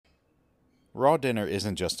Raw Dinner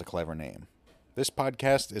isn't just a clever name. This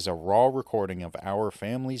podcast is a raw recording of our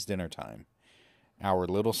family's dinner time, our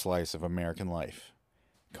little slice of American life,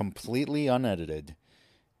 completely unedited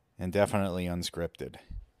and definitely unscripted.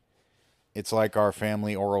 It's like our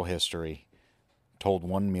family oral history, told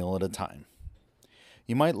one meal at a time.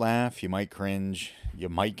 You might laugh, you might cringe, you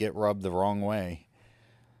might get rubbed the wrong way.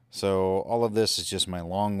 So, all of this is just my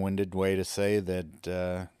long winded way to say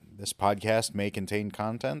that this podcast may contain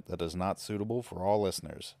content that is not suitable for all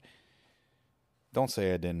listeners. Don't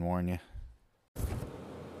say I didn't warn you.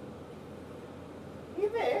 Hey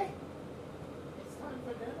there. It's time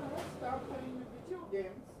for dinner. Let's start playing the video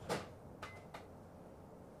games.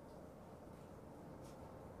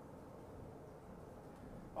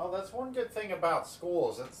 Oh, that's one good thing about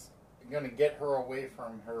schools. It's going to get her away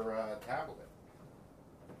from her tablet.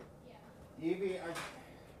 Yeah.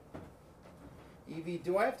 Evie,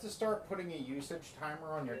 do I have to start putting a usage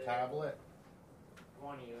timer on your tablet? Come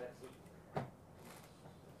on, you. Let's see. I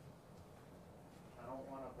don't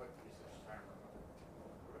want to put usage timer on it.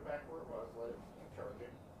 Put it back where it was. Let it keep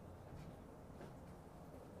charging.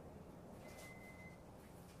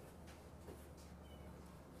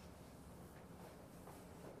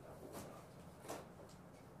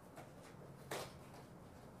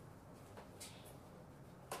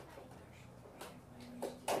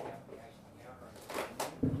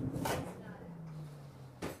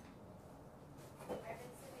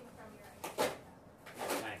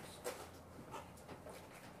 Thanks.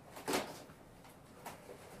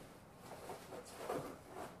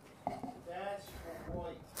 That's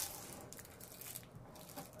right.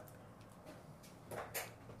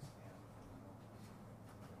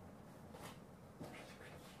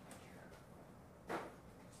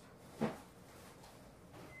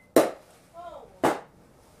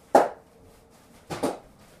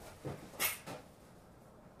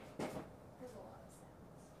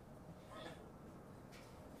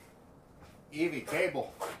 Evie,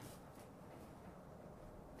 table.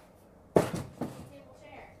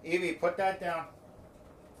 Evie, put that down.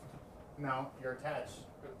 No, you're attached.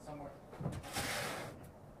 Put it somewhere. Let me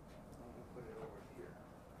put it over here.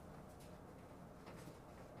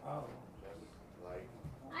 Oh, just like.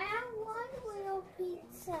 I have one little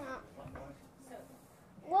pizza.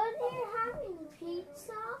 What are you having?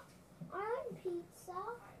 Pizza? I like pizza.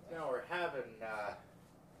 No, we're having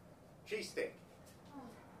cheesesteak.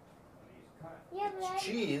 Yeah, but It's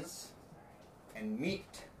cheese and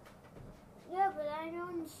meat. I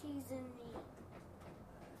don't cheese and meat.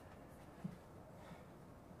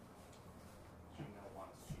 Gina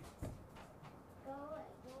wants cheese. Go away,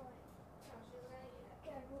 go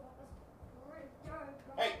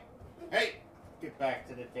away. Hey, hey, get back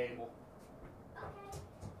to the table. Okay.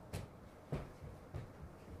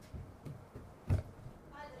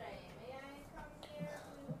 Padre, may I come here,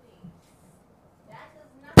 please? That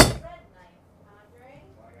is not a bread knife, Padre.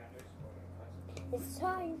 It's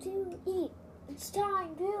time to eat. It's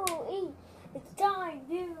time to eat. It's time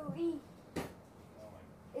to eat.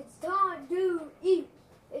 It's time to eat.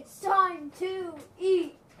 It's time to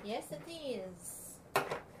eat. Yes, it is.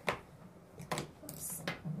 Oops.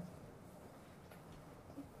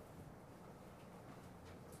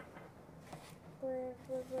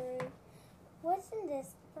 What's in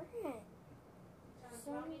this bread?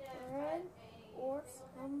 Some bread or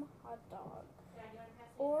some hot dog.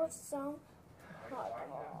 Or some hot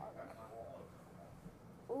dog.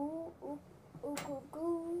 Ooh, ooh, ooh, goo,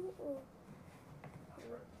 goo, ooh.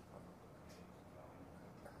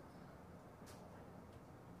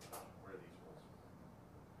 Where are these rolls?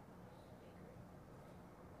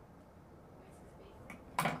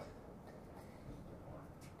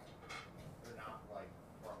 They're not like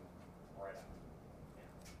from right out. Yeah.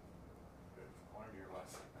 Good. Learned your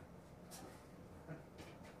lesson. I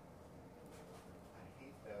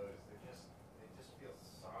hate those. They just feel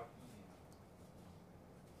soggy.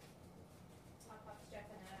 Pop-Pop's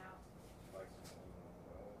checking it out. Like some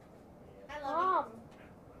I love Mom,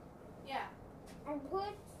 it. Yeah. and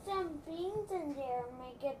put some beans in there and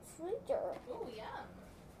make it sweeter. Oh, yum.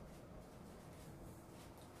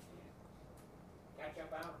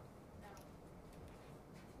 Ketchup out. No.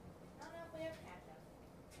 I don't know if we have ketchup.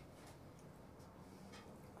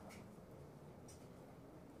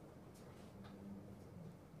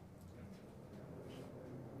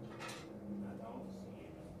 I don't see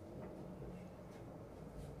it.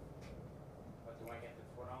 What do I get to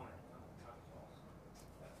put on it? Hot sauce.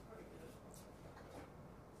 That's pretty good.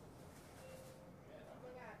 Oh my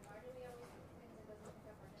God, why do we always do things that doesn't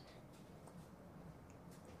pick up our dinner?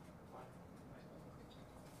 What?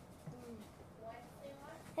 What? Say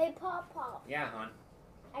what? Hey, Pop Pop, Yeah, hon.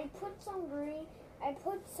 I I put some green. I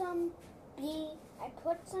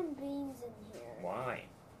put some beans in here. Why?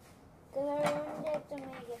 Because I wanted it to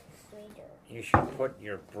make it sweeter. You should put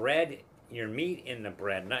your bread, your meat in the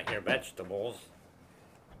bread, not your vegetables.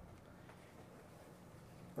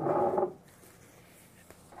 Oh.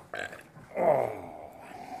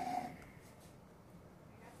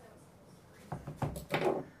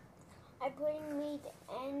 I'm putting meat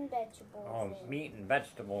and vegetables Oh, in. meat and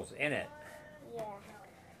vegetables in it. Yeah,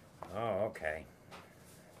 Oh, okay.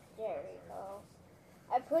 there we go.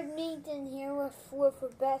 I put meat in here with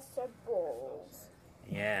vegetables.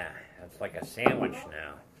 Yeah, that's like a sandwich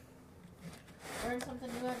now. Learn something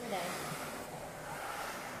new every day.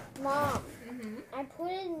 Mom, Mm-hmm. I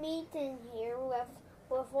put in meat in here with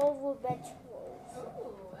all the vegetables.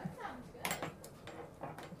 Ooh, that sounds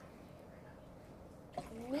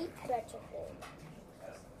good. Meat vegetable.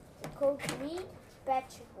 It's called meat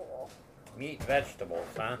vegetable. Meat, vegetables,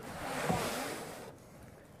 huh?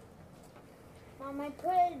 Mom, I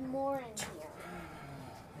put more in here.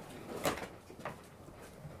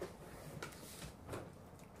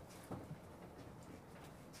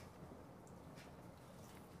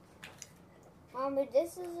 Mom, but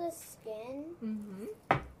this is the skin. Mm-hmm.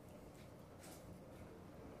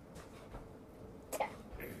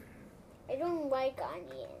 I don't like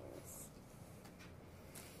onions.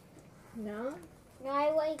 No? No,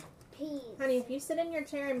 I like peas. Honey, if you sit in your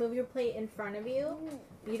chair and move your plate in front of you,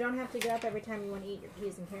 Mm, you don't have to get up every time you want to eat your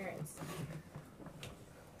peas and carrots.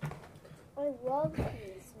 I love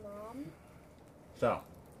peas, Mom. So,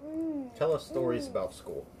 Mm, tell us stories about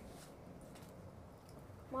school.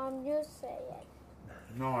 Mom, you say it.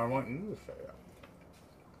 No, I want you to say it.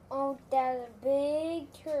 Oh, that's a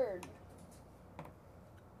big turd.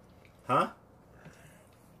 Huh?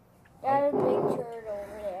 That's a big turd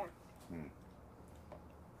over there.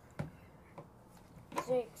 It's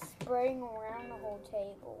like spraying around the whole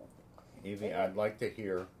table. Evie, I'd like to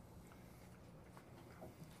hear.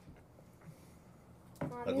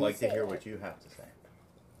 Mom, I'd you like to say hear it. what you have to say.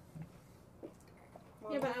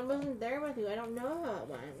 Mom, Yeah, but I wasn't there with you. I don't know how it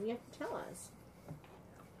went. You have to tell us.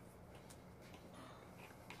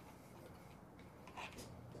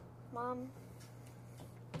 Mom,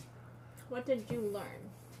 What did you learn?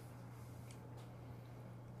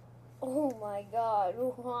 oh my God,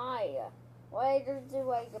 why? Why is there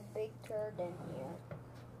like a big turd in here?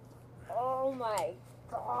 Oh my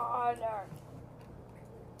God.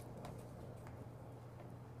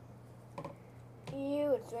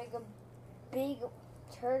 Ew, it's like a big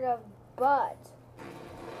turd of butt.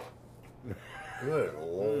 Good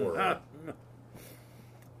Lord.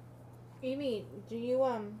 Evie, do you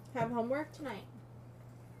have homework tonight?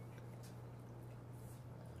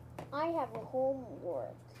 I have a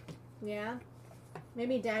homework. Yeah?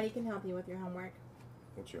 Maybe Daddy can help you with your homework.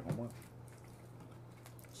 What's your homework?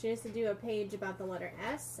 She has to do a page about the letter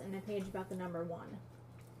S and a page about the number 1.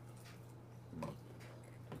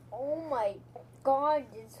 Oh my God,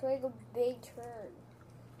 it's like a big turd.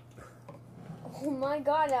 Oh my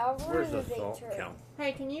God, Albert Where's is the a big salt turd. count?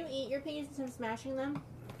 Hey, can you eat your peas instead of smashing them?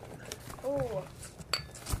 Oh,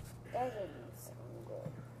 that doesn't sound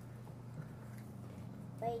good.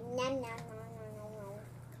 Wait, no, no, no, no, no,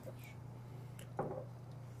 no.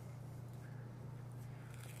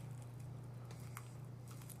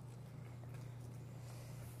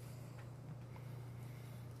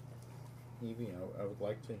 Evie, I would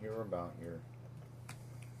like to hear about your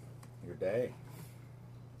day.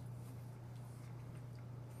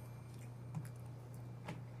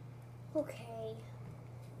 Okay.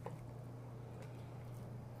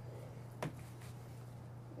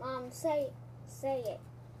 Mom, say it.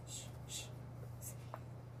 Shh, shh.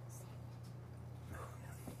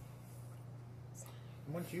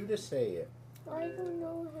 I want you to say it. I don't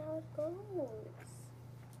know how it goes.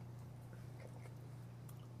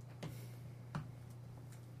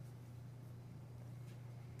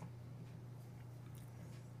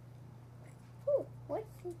 Ooh, what's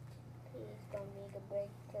it? Please don't make a big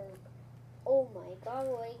turd. Oh my God,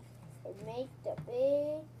 wait. It made the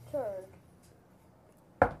big turd.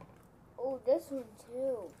 Oh, this one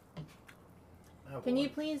too. Have Can you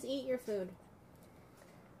one. please eat your food?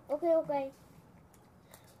 Okay, okay.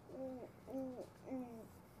 Mm, mm, mm.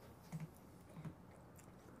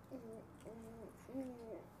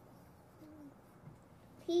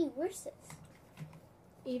 P, where's this?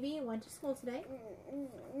 Evie went to school today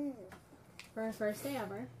for her first day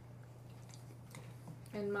ever.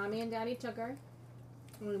 And Mommy and Daddy took her.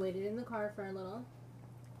 And we waited in the car for a little.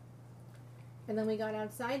 And then we got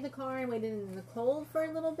outside the car and waited in the cold for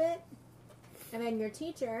a little bit. And then your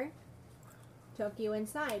teacher took you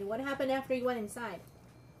inside. What happened after you went inside?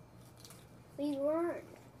 We learned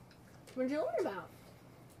What did you learn about?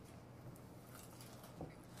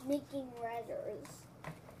 making letters.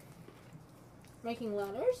 Making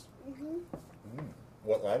letters?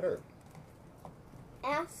 What letter?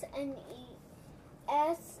 S and E.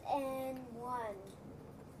 S and 1.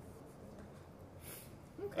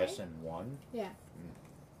 Okay. S and 1? Yeah.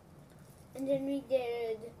 And then we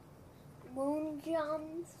did moon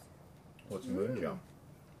jumps. What's moon jump?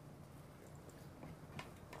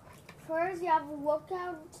 First, you have to look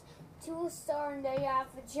out to a star and then you have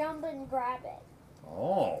to jump and grab it.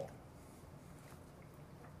 Oh.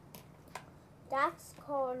 That's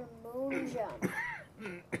called a moon jump.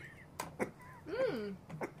 Mm.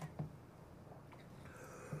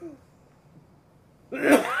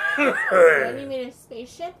 Then you made a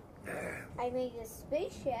spaceship? I made a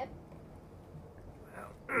spaceship.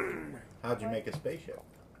 How'd you make a spaceship?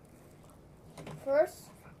 First,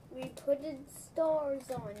 we put stars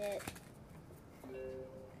on it.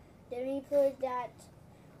 Then we put that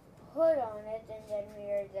hood on it, and then we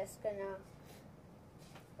are just gonna.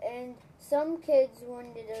 And some kids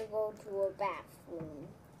wanted to go to a bathroom.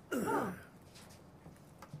 Oh.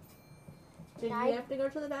 Did you I- have to go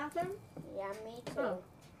to the bathroom? Yeah, me too. Oh.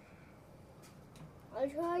 I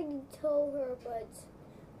tried to tell her, but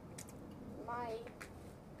my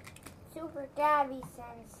super daddy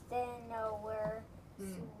sense didn't know where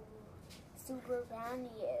Super Bounty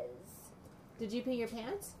is. Did you pee your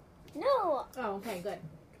pants? No, Oh, okay, good.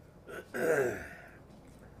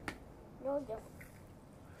 no,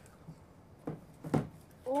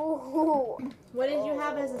 Ooh, What did you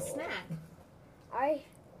have as a snack? I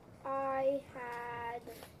had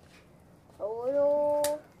a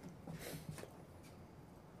little.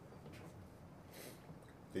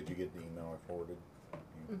 Did you get the email I forwarded?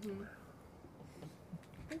 Mm-hmm.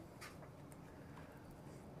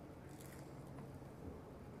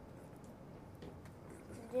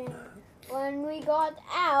 Then when we got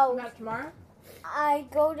out, About tomorrow? I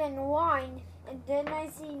go and whine, and then I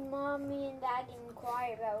see mommy and daddy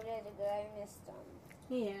inquire about it because I missed them.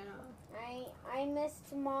 Yeah. I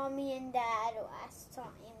missed mommy and dad last time.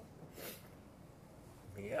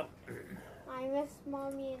 Yep. I missed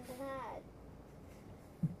mommy and dad.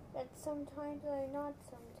 But sometimes I not.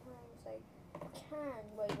 Sometimes I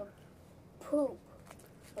can, like a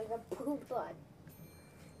poop, butt.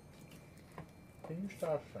 Can you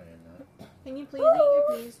stop saying that? Can you please eat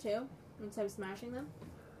your peas too, instead of smashing them?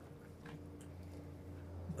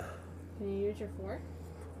 Can you use your fork?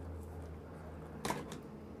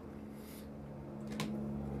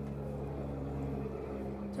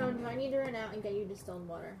 Tone, do I need to run out and get you distilled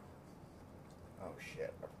water? Oh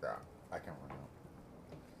shit, I forgot. I can run out.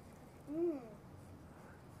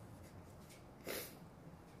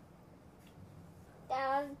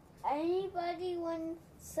 Dad, anybody want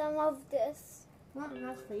some of this? Well,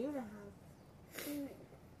 that's for you to have. It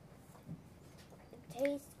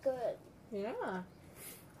tastes good Yeah.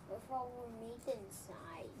 with all the meat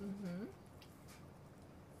inside. Mm-hmm.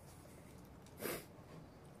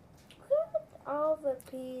 Look at all the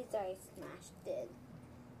peas I smashed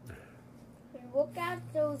in. And look at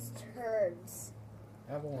those turds.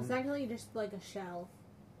 Have one. It's actually just like a shell.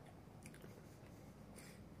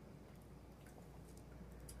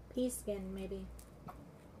 Pea skin, maybe.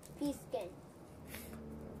 Pea skin.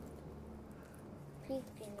 Pea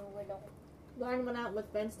skin a little. Lauren went out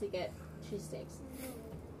with friends to get cheesesteaks.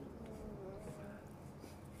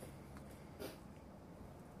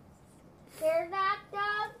 Hear that,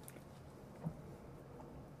 Doug?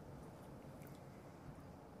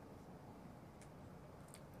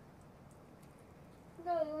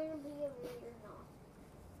 No, you want to be a reader or not?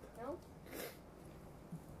 No?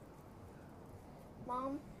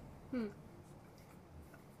 Mom?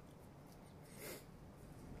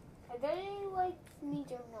 Are there any like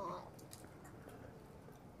meat or not?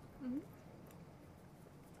 Mhm.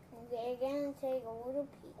 Okay, again, take a little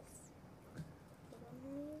piece. Take a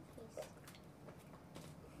little piece.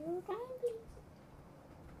 Little tiny piece.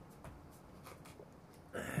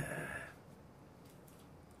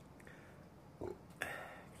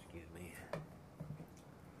 Excuse me.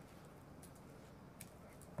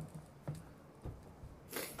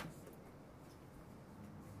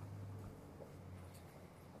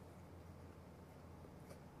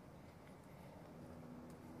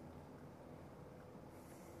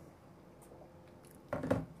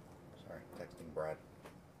 Sorry, texting Brad.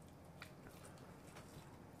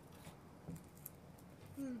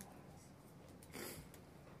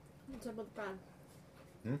 What's up with Brad?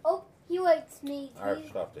 Oh, he likes me. I have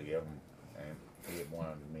stuff to give him, and he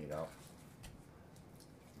wanted to meet up,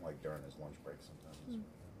 like during his lunch break sometimes.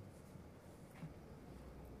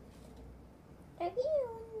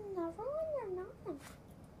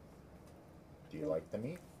 you like the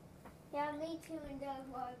meat? Yeah, me too, and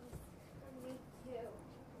Doug loves me too.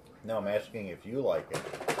 No, I'm asking if you like it.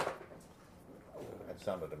 That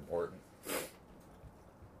sounded important.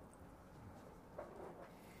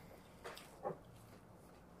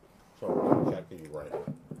 So, what check did you write?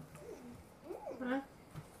 Huh?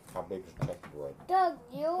 How big is the check you write? Doug,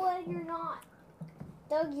 you like or not?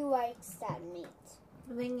 Doug, you likes that meat.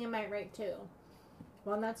 I'm thinking I might write 2.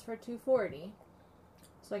 One that's for $240.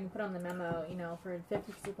 So I can put on the memo, you know, for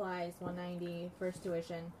 50 supplies, $190 first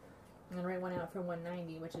tuition, and then write one out for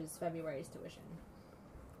 $190, which is February's tuition.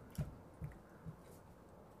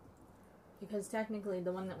 Because technically,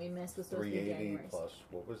 the one that we missed was supposed to be 380 January's. plus,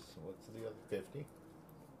 what's the other 50?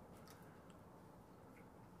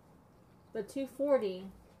 The 240,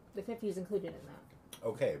 the 50 is included in that.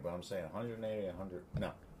 Okay, but I'm saying 180, 100,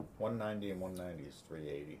 no, 190 and 190 is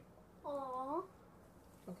 380 Aww.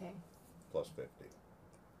 Okay. plus 50.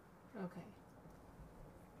 Okay.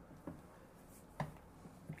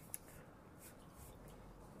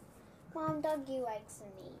 Mom, Doug, you likes the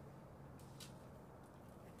meat.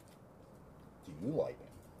 Do you like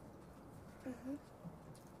it? Mm-hmm.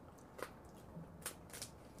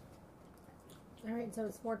 All right, so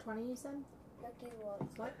it's 420, you said? Doug, you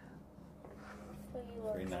likes. What? Doug, you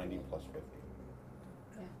likes 390 plus 50.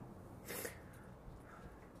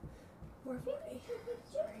 450.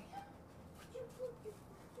 Sorry.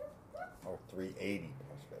 Or 380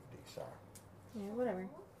 plus 50, sorry. Yeah, whatever.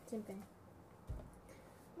 Same thing.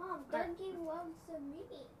 Mom, Doug, you loves the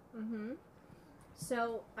meat. Mm-hmm.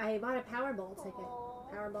 So I bought a Powerball ticket.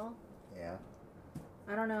 Aw. Powerball. Yeah.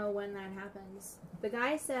 I don't know when that happens. This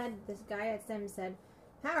guy at Sims said,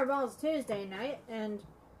 Powerball's Tuesday night and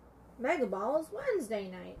Mega Ball's Wednesday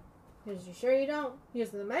night. He goes, you sure you don't? He goes,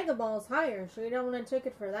 the Mega Ball's higher, so you don't want a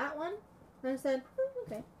ticket for that one? And I said,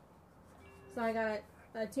 okay. So I got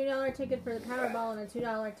a $2 ticket for the Powerball and a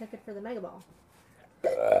 $2 ticket for the Mega Ball.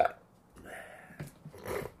 Okay.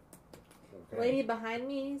 The lady behind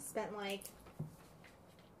me spent like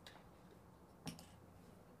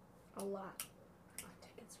a lot on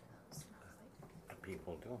tickets for those. And I was like,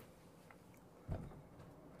 People do.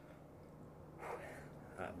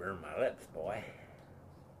 I burned my lips, boy.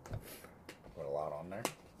 Put a lot on there.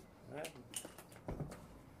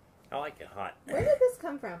 I like it hot. where did this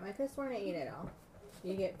come from? I could have sworn I ate it all.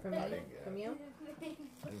 You get it from me? I didn't get it. From you?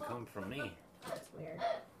 Didn't come from me. That's weird.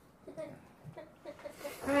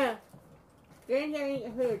 Huh. Get in here and eat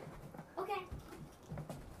your food. Okay.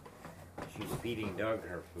 She's feeding Doug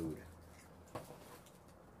her food.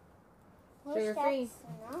 So you're free.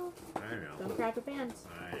 No. I know. Don't crap your pants.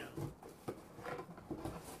 I know.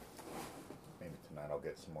 Maybe tonight I'll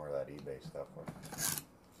get some more of that eBay stuff.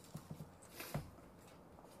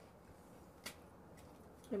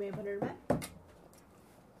 You may put it in bed.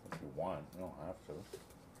 If you want, you don't have to.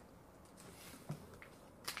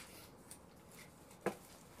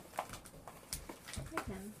 I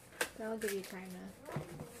can. That'll give you time to.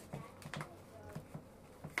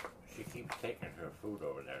 She keeps taking her food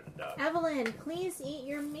over there to Doug. Evelyn, please eat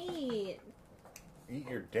your meat. Eat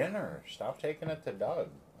your dinner. Stop taking it to Doug.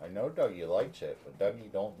 I know Doug, you likes it, but Doug, you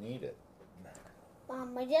don't need it.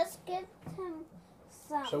 Mom, I just get him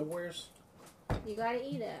some. So where's You gotta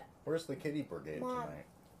eat it. the kitty brigade Mom. tonight?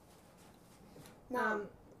 Mom,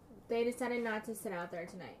 They decided not to sit out there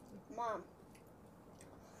tonight. Mom,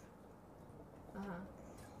 Uh-huh.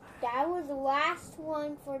 that was the last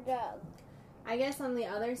one for Doug. I guess on the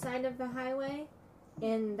other side of the highway,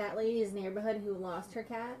 in that lady's neighborhood who lost her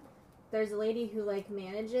cat, there's a lady who like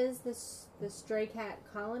manages the stray cat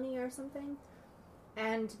colony or something.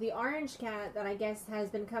 And the orange cat that I guess has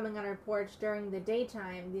been coming on our porch during the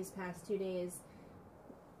daytime these past 2 days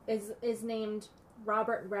is named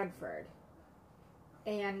Robert Redford.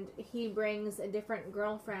 And he brings a different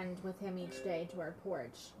girlfriend with him each day to our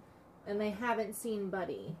porch. And they haven't seen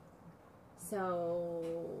Buddy. So,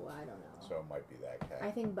 I don't know. So it might be that cat. I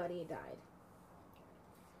think Buddy died.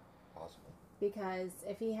 Possible. Because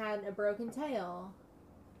if he had a broken tail,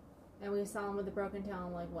 and we saw him with a broken tail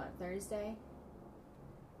on, like, what, Thursday?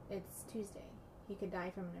 It's Tuesday. He could die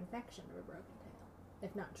from an infection of a broken tail,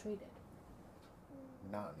 if not treated.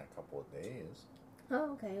 Not in a couple of days.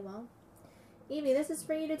 Oh, okay, well. Evie, this is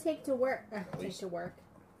for you to take to work. Take least- to work.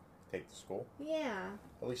 Take to school. Yeah.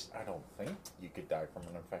 At least I don't think you could die from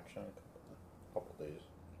an infection in a couple of days.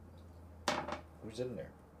 Who's in there?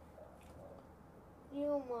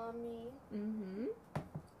 You, Mommy. Mm-hmm.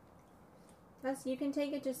 You can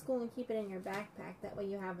take it to school and keep it in your backpack. That way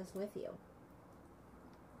you have us with you.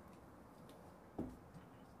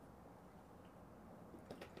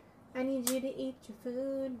 I need you to eat your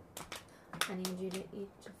food. I need you to eat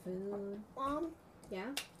your food. Mom,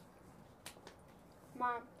 Yeah?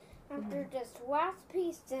 Mom, after this last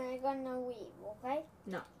piece, then I'm gonna leave, okay?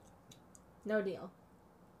 No deal.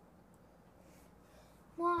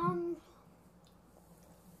 Mom,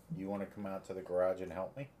 You want to come out to the garage and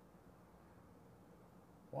help me?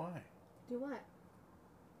 Why? Do what?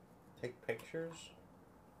 Take pictures?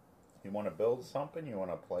 You want to build something? You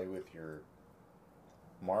want to play with your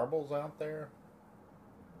marbles out there?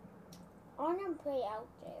 I wanna play out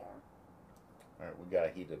there. Alright, we gotta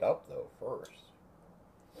heat it up though first.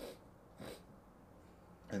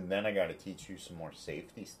 And then I gotta teach you some more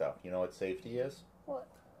safety stuff. You know what safety is? What?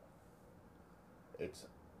 It's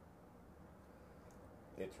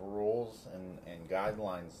rules and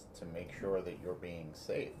guidelines to make sure that you're being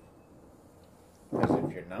safe. Because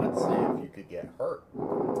if you're not safe, you could get hurt.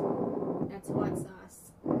 That's hot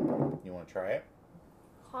sauce. You want to try it?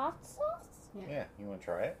 Hot sauce? Yeah. You want to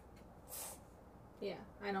try it? Yeah,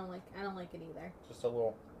 I don't like it either. Just a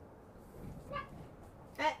little.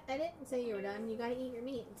 I didn't say you were done. You gotta eat your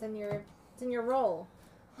meat. It's in your roll.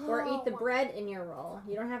 Or eat the bread in your roll.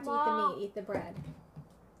 You don't have to eat the meat, eat the bread.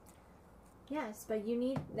 Yes, but you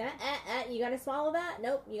need that. You gotta swallow that?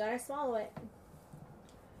 Nope, you gotta swallow it.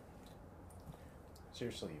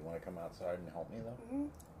 Seriously, you want to come outside and help me though?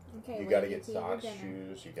 Mm-hmm. Okay, You well, gotta need get to eat your socks, dinner.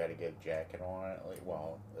 shoes, you gotta get a jacket on it.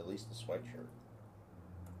 Well, at least a sweatshirt.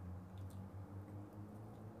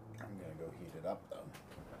 I'm gonna go heat it up though.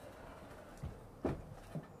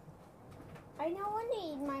 I don't want to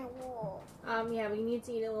eat my wool. Yeah, we need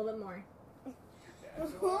to eat it a little bit more.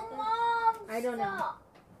 Mom, I don't know. stop.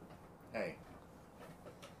 Hey,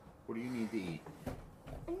 what do you need to eat? I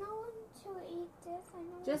don't want to eat this. I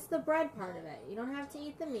don't Just the bread part of it. You don't have to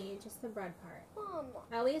eat the meat, just the bread part. Mom.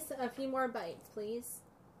 At least a few more bites, please.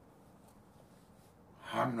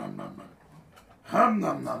 Hum nom nom nom. Hum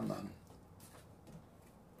nom nom nom.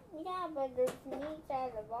 Yeah, but there's meat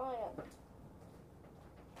at the bottom.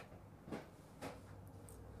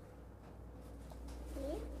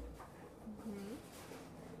 See? Mm-hmm.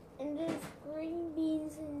 And there's green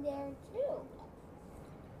beans in there too.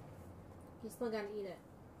 You still gotta eat it.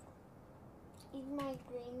 Eat my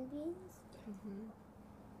green beans. Mm-hmm.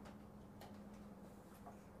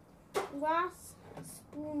 Last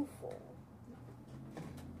spoonful.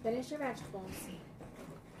 Finish your vegetables.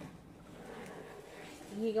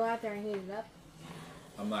 You go out there and heat it up.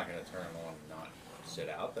 I'm not gonna turn them on and not sit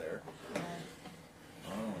out there.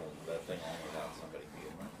 Oh, that thing on without somebody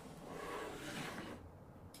being there.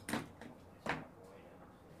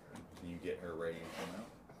 Can you get her ready to come out?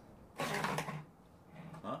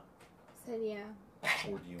 Huh? Said yeah.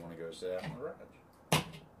 Or do you want to go sit out in the garage?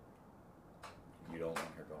 You don't want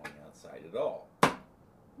her going outside at all.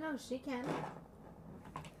 No, she can.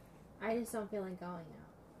 I just don't feel like going now.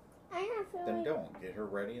 I don't feel Then like don't. Get her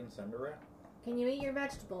ready and send her out. Can you eat your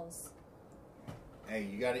vegetables? Hey,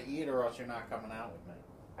 you gotta eat or else you're not coming out with me.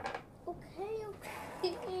 Okay.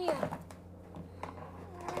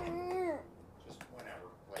 Just whenever.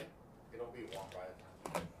 Like, it'll be warm by the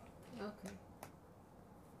time. Okay.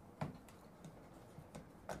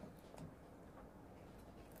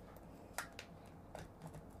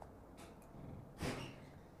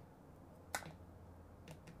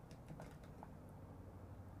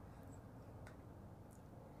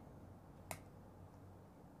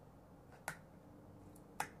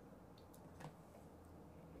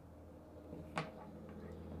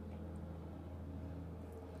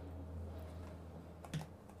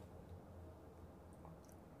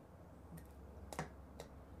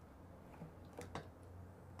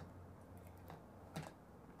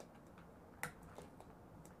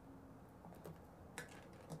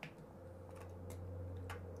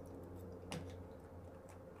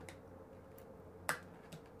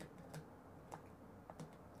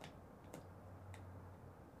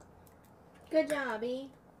 Good job, E.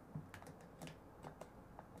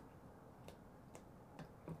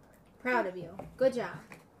 Proud of you. Good job.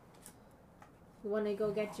 You want to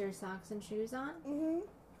go get your socks and shoes on? Mm-hmm.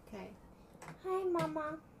 Okay. Hi,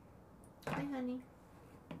 Mama. Hi, honey.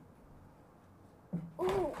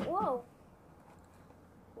 Oh, whoa.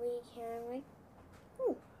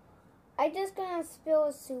 Ooh. I just gonna spill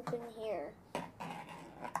a soup in here.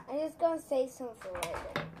 I just gonna say something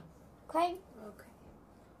later. Okay? Okay.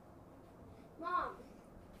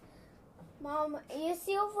 Mom, you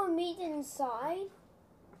see all the meat inside?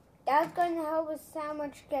 That's gonna help the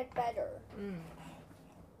sandwich get better.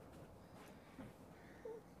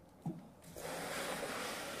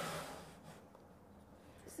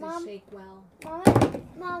 So Mom? shake well.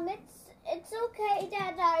 Mom, it's okay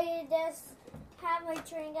that I just have a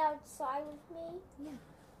drink outside with me. Yeah.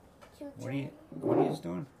 What are you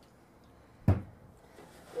doing?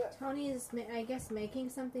 Tony's, I guess, making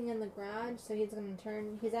something in the garage, so he's going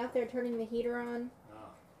to he's out there turning the heater on,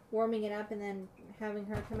 warming it up, and then having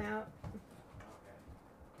her come out.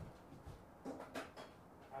 Okay.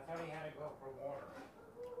 I thought he had to go for water.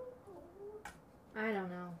 I don't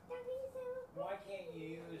know. Why can't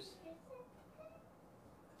you use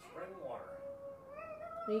spring water?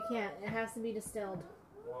 You can't. It has to be distilled.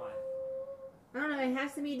 Why? I don't know. It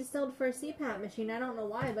has to be distilled for a CPAP machine. I don't know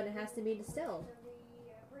why, but it has to be distilled.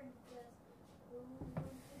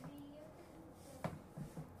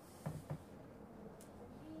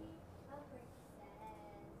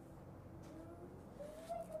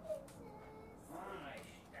 Hi,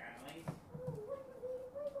 Stanley.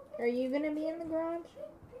 Are you going to be in the garage?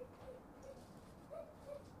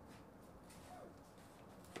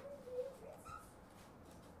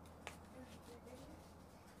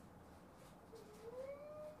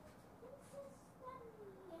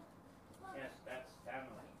 Yes, that's Stanley.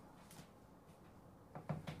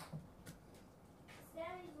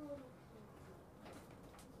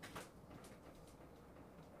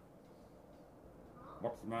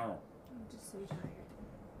 What's the matter? I'm just so tired.